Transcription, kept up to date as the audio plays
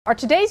Are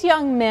today's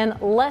young men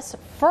less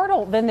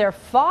fertile than their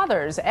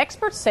fathers?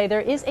 Experts say there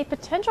is a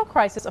potential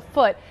crisis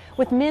afoot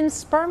with men's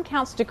sperm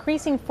counts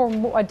decreasing for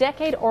a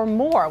decade or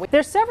more.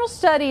 There's several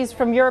studies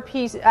from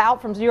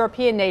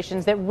European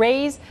nations that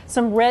raise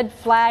some red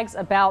flags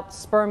about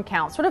sperm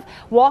counts. Sort of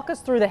walk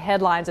us through the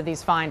headlines of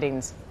these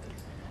findings.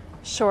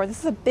 Sure, this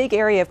is a big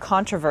area of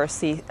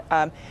controversy.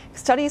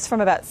 Studies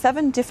from about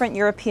 7 different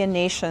European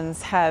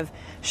nations have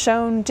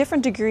shown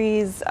different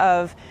degrees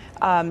of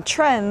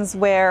trends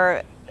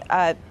where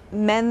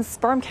men's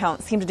sperm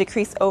counts seem to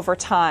decrease over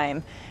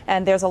time.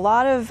 And there's a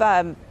lot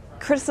of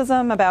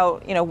criticism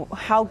about,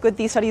 how good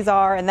these studies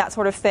are and that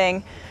sort of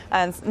thing.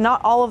 And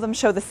not all of them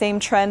show the same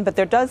trend, but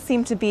there does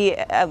seem to be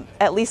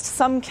at least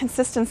some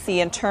consistency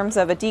in terms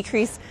of a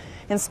decrease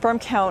in sperm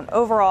count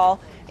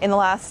overall in the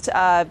last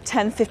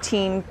 10,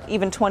 15,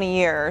 even 20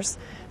 years.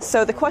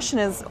 So the question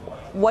is,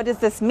 what does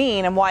this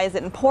mean and why is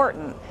it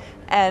important?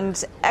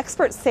 And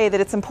experts say that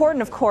it's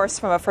important, of course,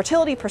 from a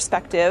fertility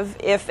perspective,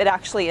 if it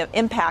actually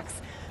impacts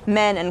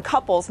men and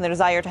couples and their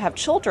desire to have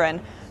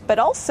children, but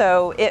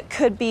also it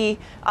could be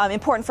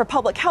important for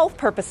public health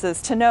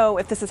purposes to know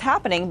if this is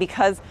happening,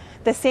 because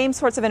the same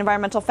sorts of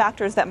environmental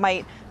factors that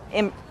might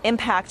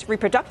impact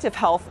reproductive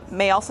health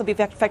may also be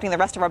affecting the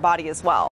rest of our body as well.